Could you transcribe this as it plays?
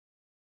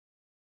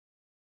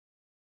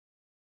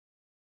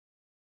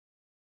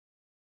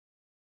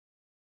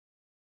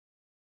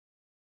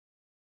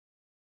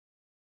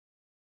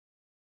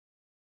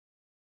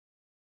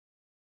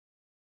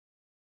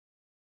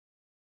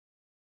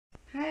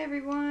Hi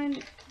everyone,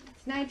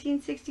 it's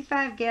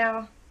 1965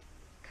 gal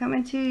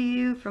coming to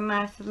you from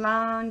my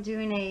salon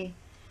doing a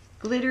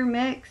glitter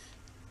mix.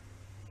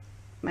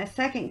 My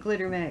second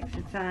glitter mix.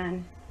 It's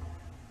on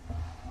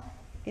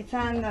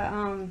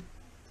the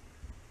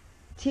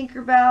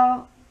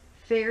Tinkerbell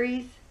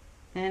fairies,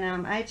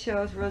 and I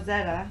chose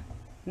Rosetta,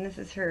 and this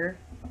is her.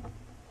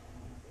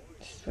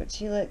 This is what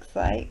she looks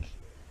like.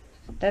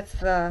 That's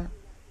the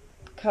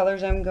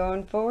colors I'm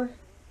going for,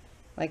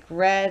 like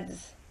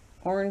reds,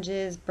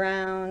 oranges,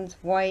 browns,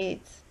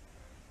 whites,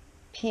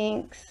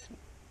 pinks,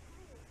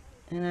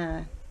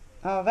 and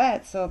all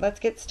that. So let's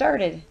get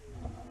started.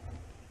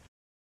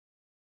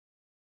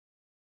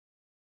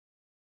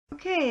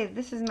 Okay,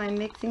 this is my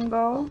mixing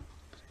bowl.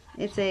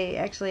 It's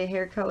actually a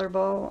hair color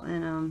bowl,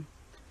 and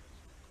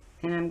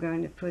I'm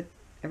going to put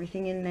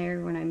everything in there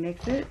when I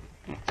mix it.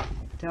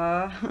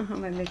 Duh,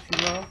 my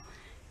mixing bowl.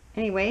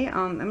 Anyway,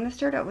 I'm going to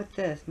start out with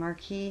this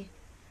Marquee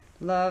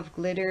Love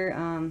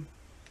Glitter.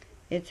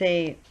 It's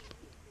a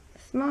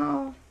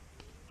small,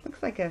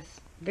 looks like a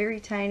very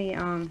tiny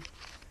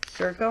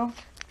circle.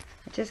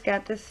 I just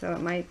got this, so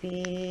it might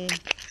be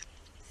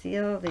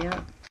sealed.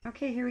 Yeah.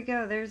 Okay, here we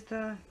go. There's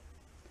the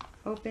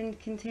open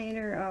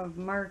container of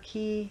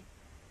Marquee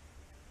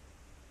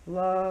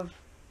Love.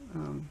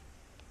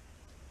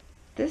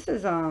 This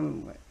is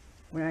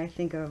what I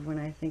think of when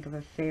I think of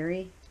a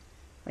fairy,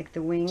 like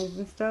the wings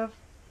and stuff.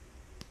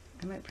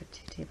 I might put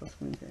 2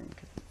 tablespoons in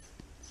because it's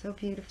so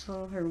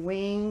beautiful. Her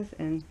wings,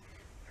 and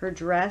her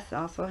dress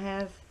also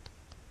has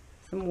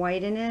some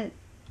white in it.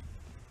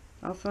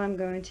 Also, I'm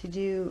going to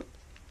do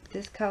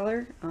this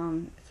color.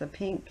 It's a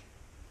pink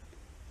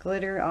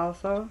glitter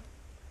also.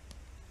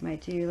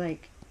 Might do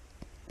like,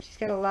 she's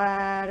got a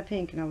lot of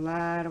pink and a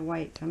lot of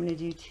white, so I'm going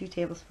to do 2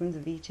 tablespoons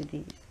of each of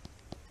these.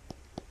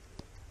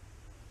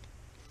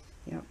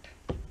 Yep.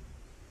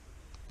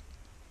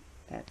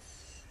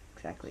 That's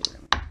exactly what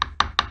I'm going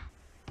to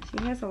do.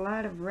 She has a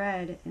lot of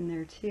red in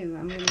there too.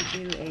 I'm going to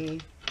do a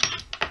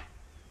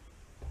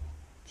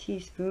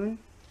teaspoon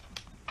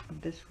of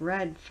this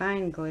red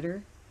fine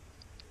glitter.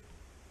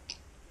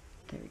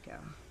 There we go.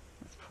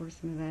 Let's pour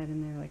some of that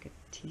in there, like a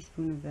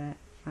teaspoon of that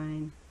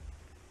fine.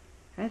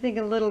 I think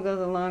a little goes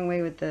a long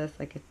way with this,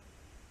 like a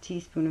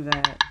teaspoon of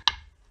that.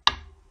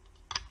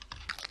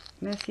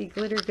 Messy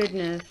glitter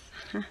goodness.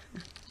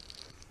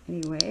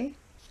 Anyway,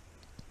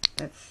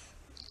 that's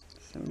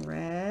some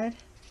red.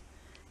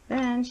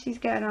 Then she's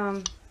got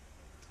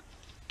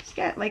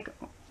like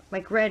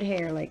red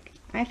hair, like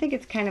I think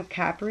it's kind of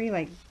coppery,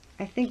 like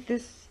I think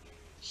this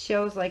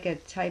shows like a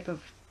type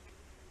of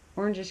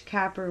orangish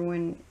copper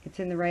when it's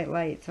in the right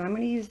light. So I'm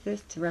going to use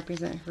this to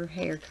represent her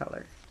hair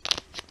color.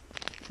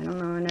 I don't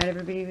know, not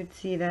everybody would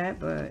see that,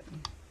 but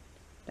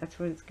that's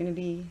what it's going to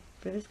be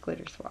for this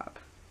glitter swab.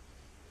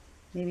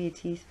 Maybe a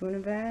teaspoon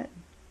of that.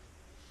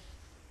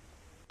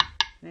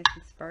 Nice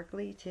and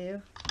sparkly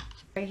too.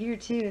 Right here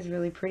too is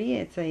really pretty.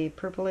 It's a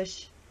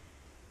purplish,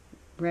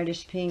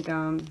 reddish pink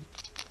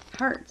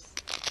hearts.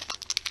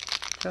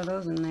 Throw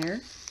those in there.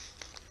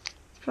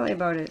 It's probably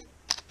about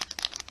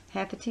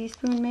half a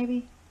teaspoon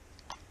maybe.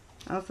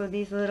 Also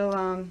these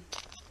little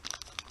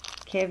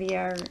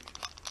caviar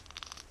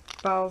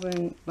balls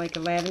in like a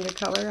lavender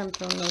color. I'm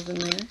throwing those in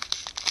there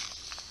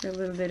for a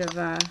little bit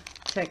of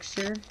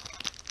texture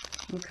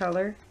and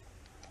color.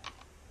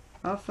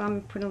 Also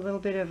I'm putting a little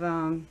bit of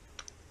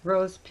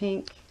rose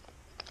pink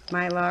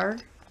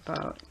mylar,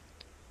 about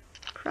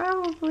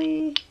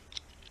probably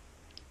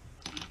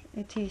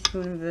a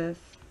teaspoon of this.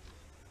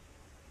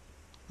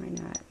 Why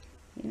not?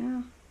 You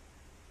know?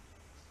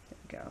 There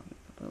we go.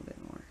 A little bit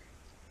more.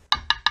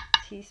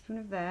 A teaspoon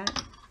of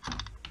that.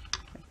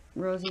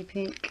 Rosy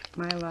pink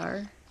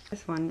mylar.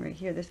 This one right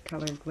here, this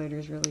color glitter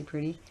is really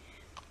pretty.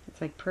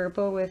 It's like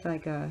purple with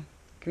like a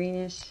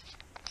greenish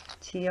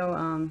teal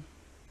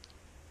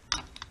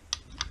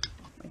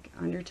like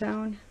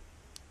undertone.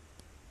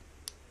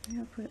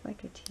 I'll put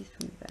like a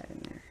teaspoon of that in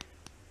there.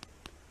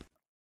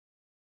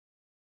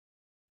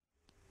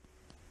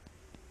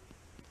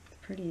 It's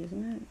pretty,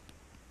 isn't it?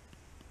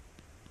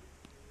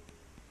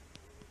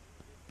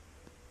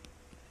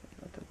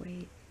 About the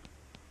weight.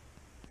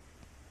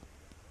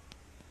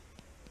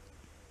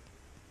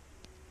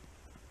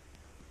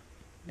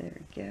 There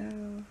we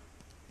go.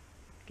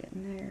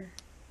 Getting there.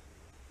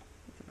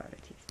 It's about a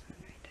teaspoon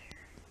right there.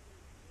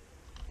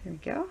 There we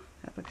go.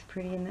 That looks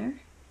pretty in there.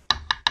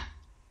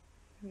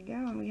 There we go,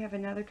 and we have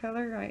another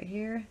color right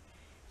here.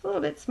 It's a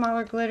little bit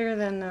smaller glitter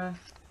than the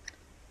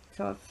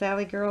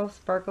Sally Girl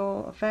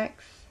Sparkle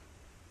Effects.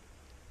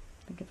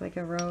 I think it's like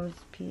a rose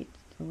peach,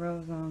 I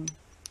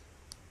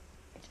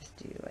just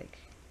do like,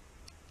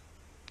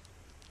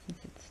 since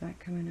it's not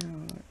coming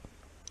out,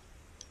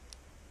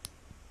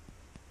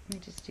 let me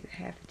just do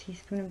half a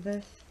teaspoon of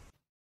this.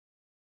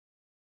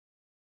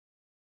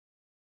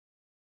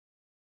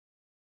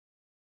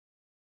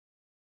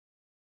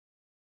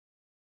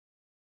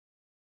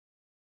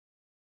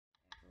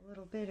 A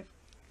little bit of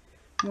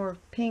more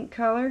pink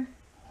color,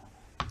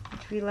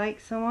 which we like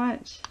so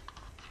much.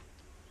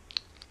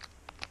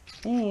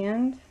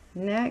 And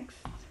next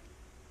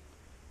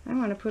I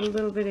want to put a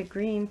little bit of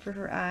green for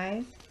her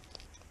eyes.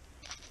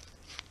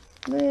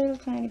 Little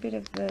tiny bit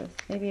of this,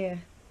 maybe a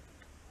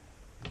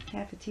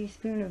half a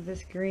teaspoon of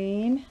this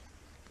green.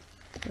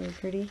 Really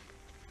pretty.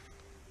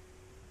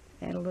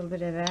 Add a little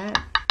bit of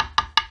that.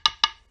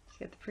 She's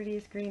got the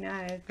prettiest green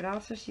eyes, but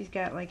also she's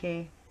got like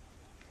a,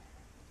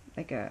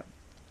 I'm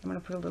going to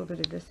put a little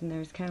bit of this in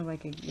there. It's kind of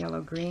like a yellow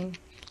green.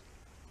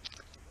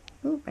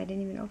 Oop, I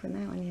didn't even open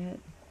that one yet.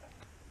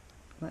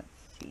 Let's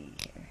see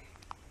here.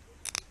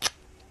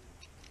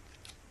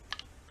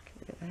 Get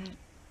rid of that.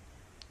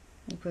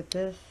 And put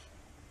this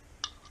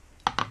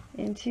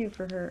in too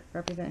for her,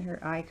 represent her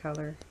eye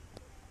color.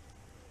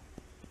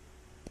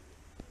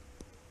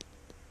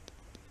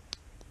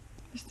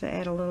 Just to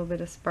add a little bit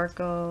of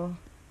sparkle,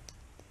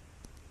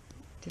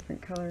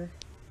 different color.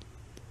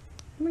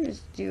 I'm going to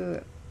just do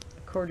a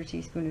quarter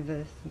teaspoon of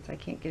this since I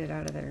can't get it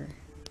out of there.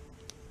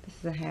 This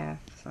is a half,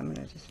 so I'm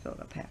going to just fill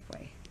it up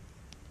halfway.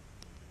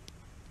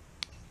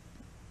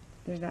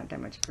 There's not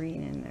that much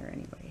green in there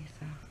anyway,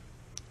 so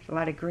there's a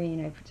lot of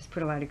green. I just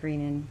put a lot of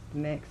green in the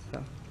mix,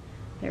 so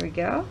there we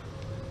go.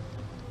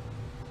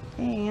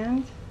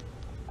 And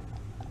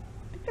I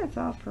think that's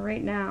all for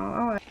right now.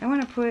 Oh, I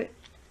want to put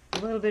a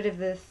little bit of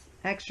this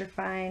extra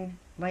fine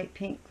light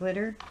pink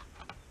glitter,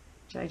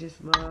 which I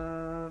just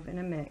love in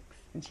a mix.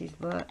 And she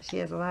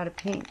has a lot of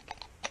pink,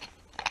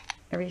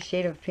 every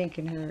shade of pink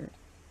in her.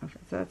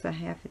 So that's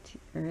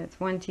it's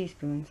 1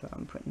 teaspoon, so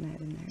I'm putting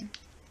that in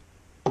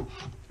there.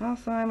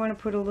 Also, I want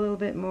to put a little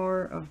bit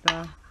more of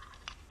the,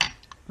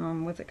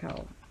 what's it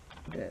called?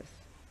 This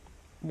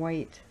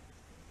white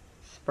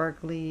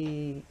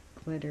sparkly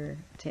glitter,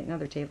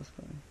 another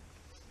tablespoon.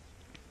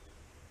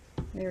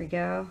 There we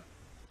go.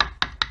 I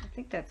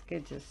think that's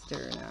good to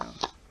stir now.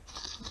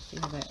 Let's see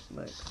how that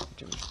looks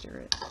after we stir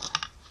it.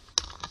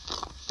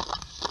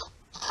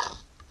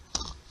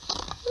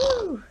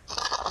 Woo!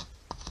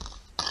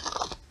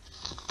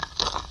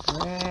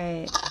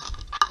 Right.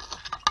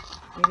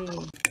 Pretty.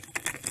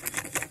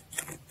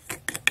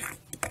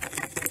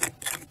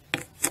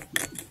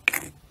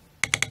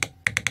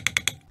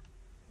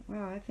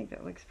 Well, I think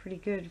that looks pretty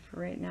good for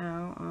right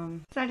now.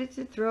 Decided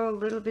to throw a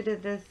little bit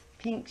of this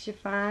pink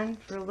chiffon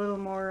for a little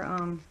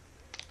more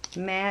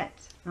matte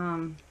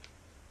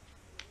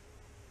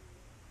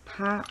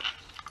pop.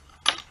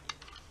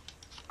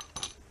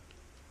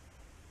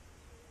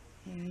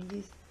 Yeah, I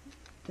used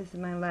this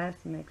in my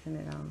last mix, and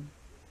it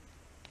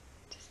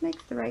just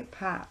makes the right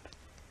pop.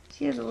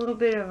 She has a little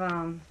bit of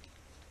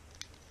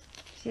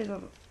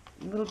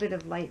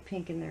light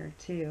pink in there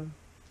too.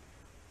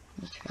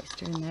 Let me try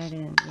stirring that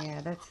in.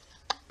 Yeah, that's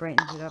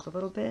brightens it up a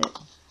little bit.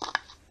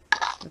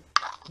 What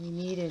we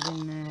needed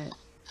in that.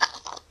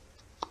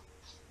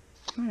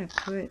 I'm gonna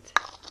put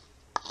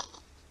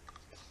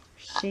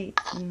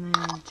shapes in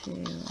there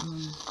too.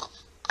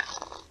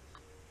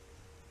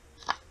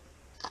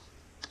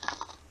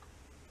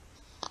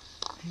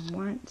 I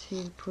want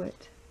to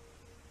put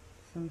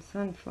some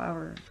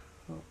sunflower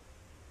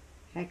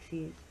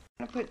hexies.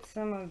 I'm gonna put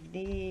some of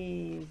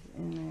these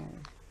in there.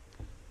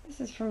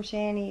 This is from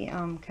Shani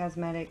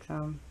Cosmetics.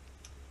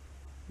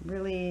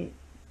 Really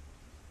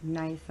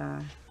nice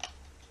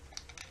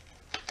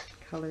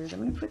colors. I'm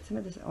gonna put some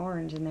of this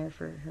orange in there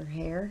for her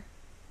hair.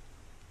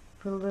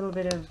 Put a little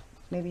bit of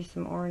maybe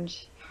some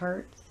orange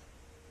hearts.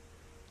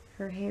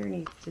 Her hair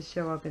needs to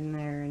show up in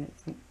there, and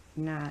it's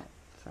not.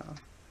 So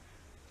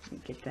let me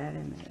get that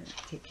in there.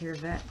 Take care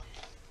of that.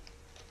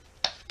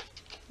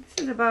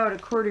 This is about a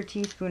quarter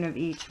teaspoon of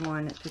each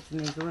one. It fits in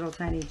these little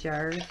tiny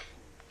jars.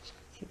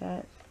 See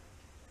that?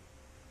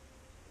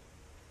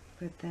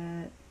 Put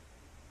that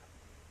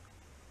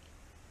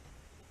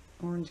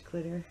orange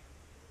glitter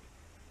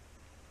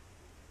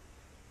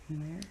in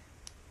there.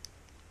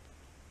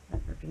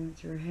 That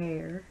represents her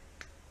hair.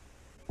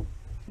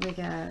 We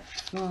got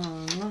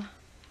some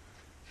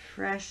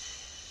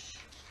fresh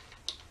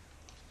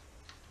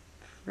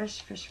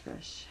hearts.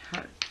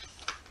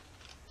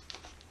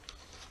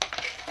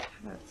 How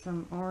about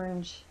some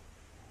orange,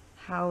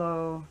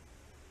 hollow,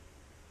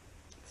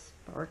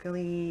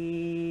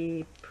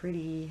 sparkly,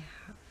 pretty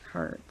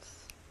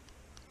hearts.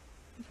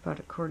 That's about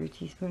a quarter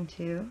teaspoon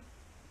too.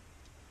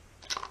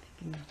 If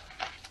you can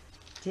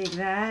dig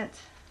that.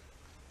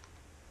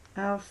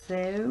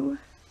 Also,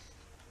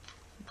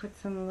 put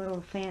some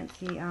little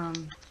fancy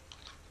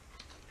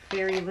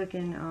fairy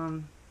looking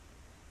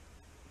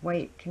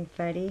white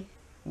confetti,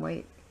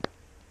 white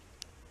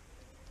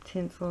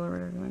tinsel or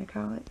whatever you want to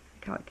call it. I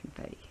call it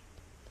confetti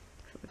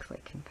because it looks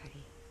like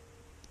confetti,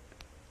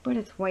 but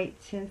it's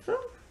white tinsel.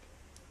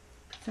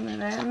 Put some of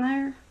that in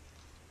there.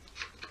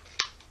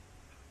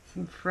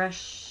 Some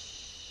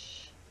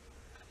fresh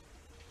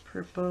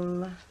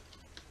purple.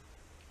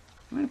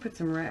 I'm going to put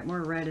some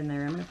more red in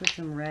there. I'm going to put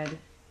some red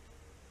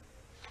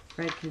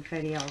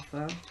confetti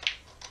also.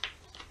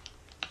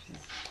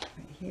 Just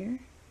right here.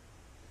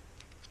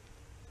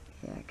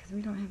 Yeah, because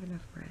we don't have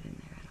enough red in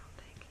there, I don't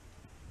think.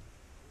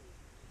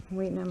 I'm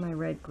waiting on my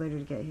red glitter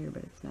to get here,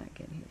 but it's not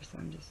getting here, so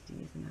I'm just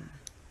using a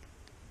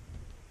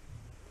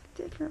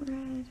different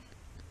red.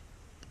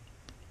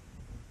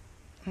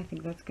 I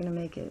think that's going to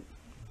make it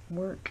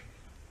work.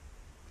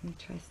 Let me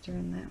try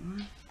stirring that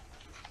one.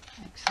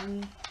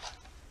 Actually,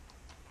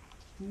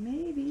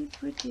 maybe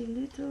put a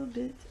little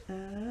bit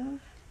of...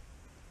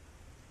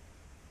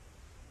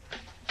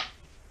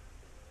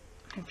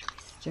 Actually,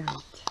 stir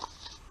it.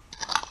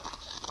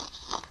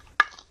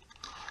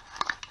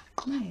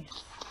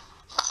 Nice.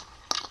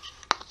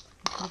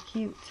 So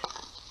cute.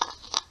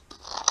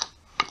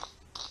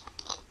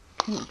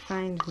 Couldn't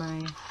find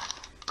my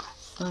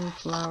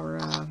sunflower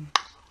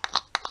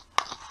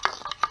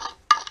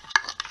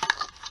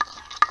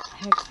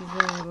hexes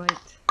that I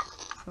liked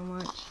so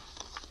much.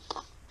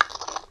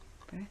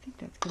 But I think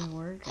that's gonna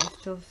work.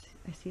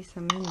 I see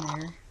some in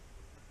there.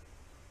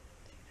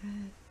 See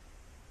that?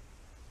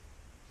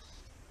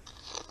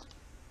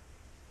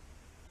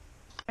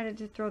 I decided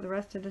to throw the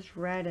rest of this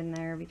red in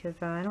there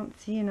because I don't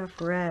see enough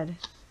red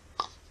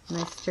when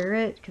I stir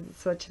it because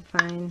it's such a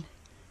fine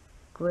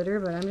glitter,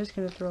 but I'm just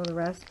going to throw the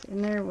rest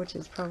in there, which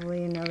is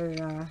probably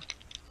another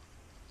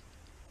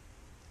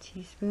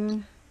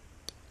teaspoon.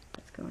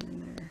 That's going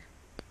in there.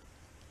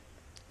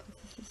 Plus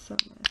this is so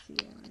messy,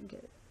 I want to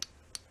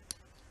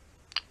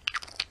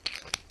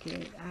get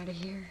it out of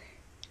here.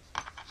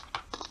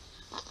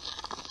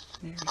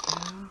 There we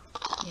go.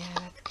 Yeah,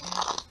 that's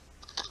good.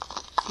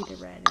 See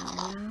the red in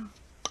there now.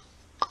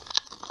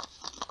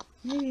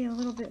 Maybe a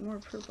little bit more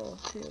purple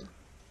too.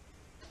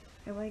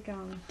 I like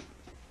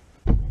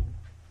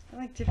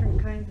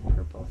different kinds of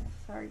purples.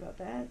 Sorry about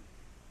that.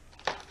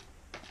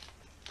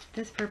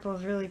 This purple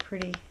is really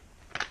pretty.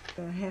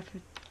 Got half a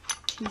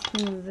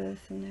teaspoon of this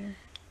in there.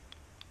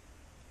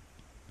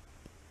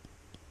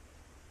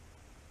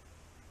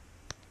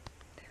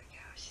 There we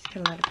go. She's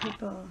got a lot of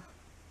purple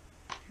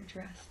in her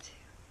dress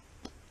too.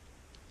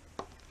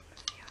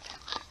 Let's see how that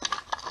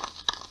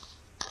looks.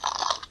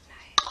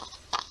 Nice.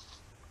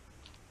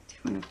 Do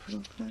you want to put a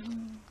little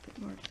bit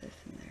more of this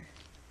in there?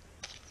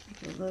 Make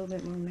it a little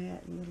bit more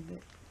matte and a little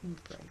bit more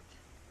bright.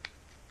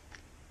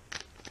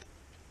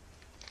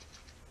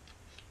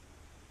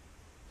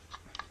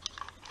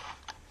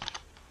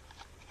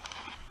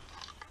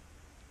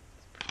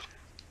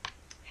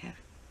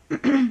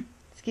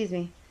 Excuse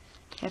me,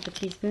 half a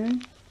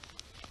teaspoon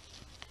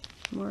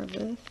more of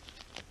this.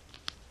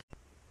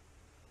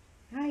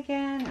 Hi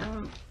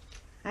again.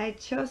 I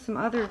chose some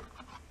other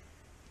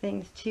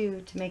things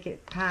too to make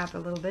it pop a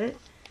little bit.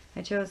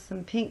 I chose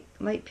some pink,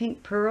 light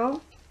pink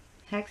pearl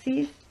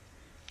hexes,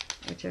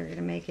 which are going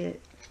to make it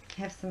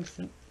have some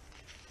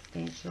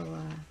substantial,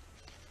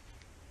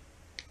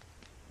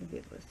 you'll be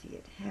able to see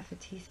it, half a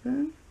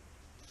teaspoon.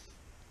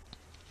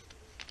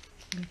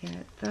 We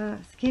got the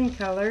skin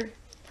color,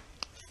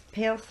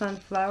 pale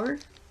sunflower,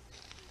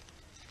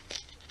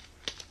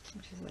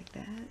 which is like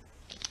that,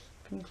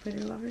 from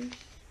Glitter Lovers.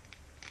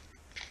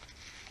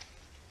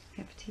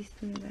 Half a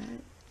teaspoon of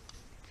that.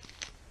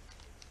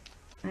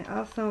 I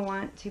also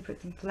want to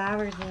put some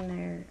flowers in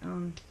there,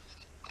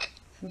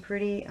 some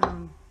pretty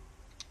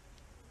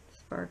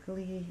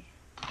sparkly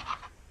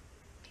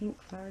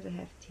pink flowers, a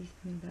half a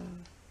teaspoon of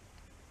those.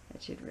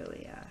 That should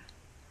really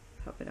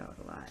help it out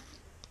a lot.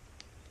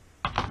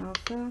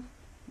 Also,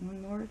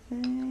 one more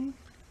thing.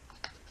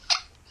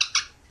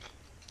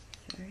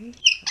 Sorry,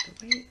 about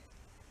the weight.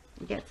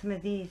 We got some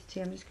of these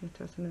too. I'm just going to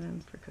throw some of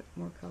them for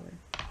more color.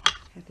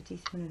 Half a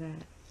teaspoon of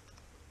that.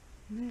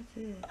 And that's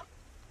it.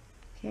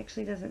 She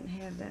actually doesn't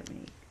have that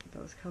many of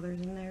those colors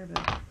in there,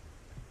 but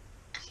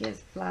she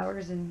has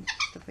flowers and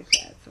stuff like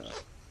that. So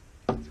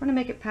I just want to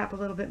make it pop a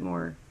little bit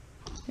more.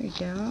 There you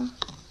go.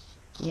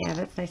 Yeah,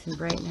 that's nice and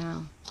bright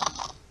now.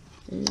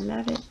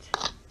 Love it.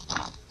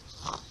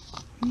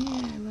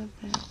 Yeah, I love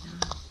that now.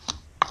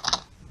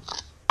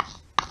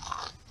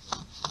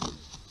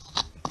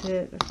 That's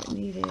it. That's what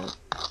needed.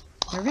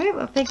 Alright,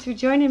 well, thanks for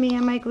joining me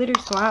on my glitter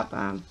swap.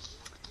 I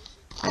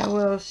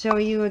will show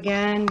you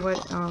again what,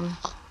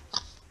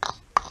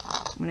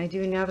 when I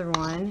do another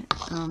one.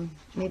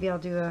 Maybe I'll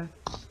do a,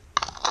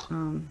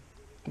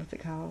 what's it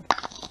called?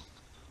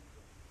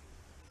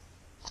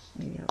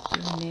 Maybe I'll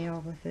do a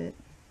nail with it.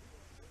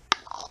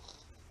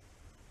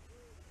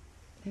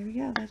 There we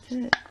go, that's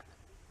it.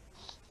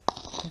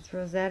 That's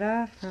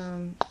Rosetta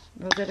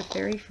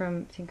Fairy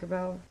from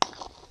Tinkerbell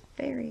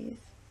Fairies.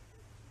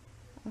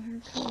 All her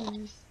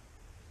colors.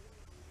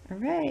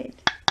 Alright.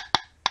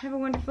 Have a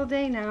wonderful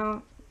day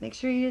now. Make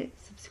sure you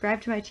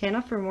subscribe to my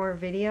channel for more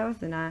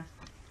videos, and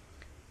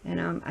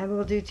I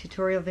will do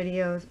tutorial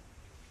videos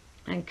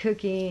on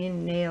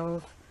cooking,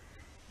 nails.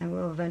 I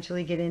will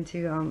eventually get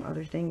into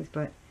other things,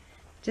 but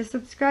just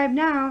subscribe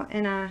now,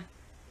 and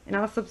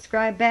I'll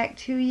subscribe back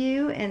to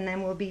you, and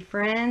then we'll be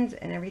friends,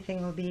 and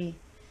everything will be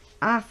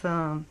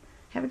awesome.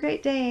 Have a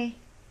great day.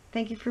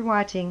 Thank you for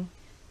watching.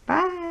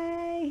 Bye.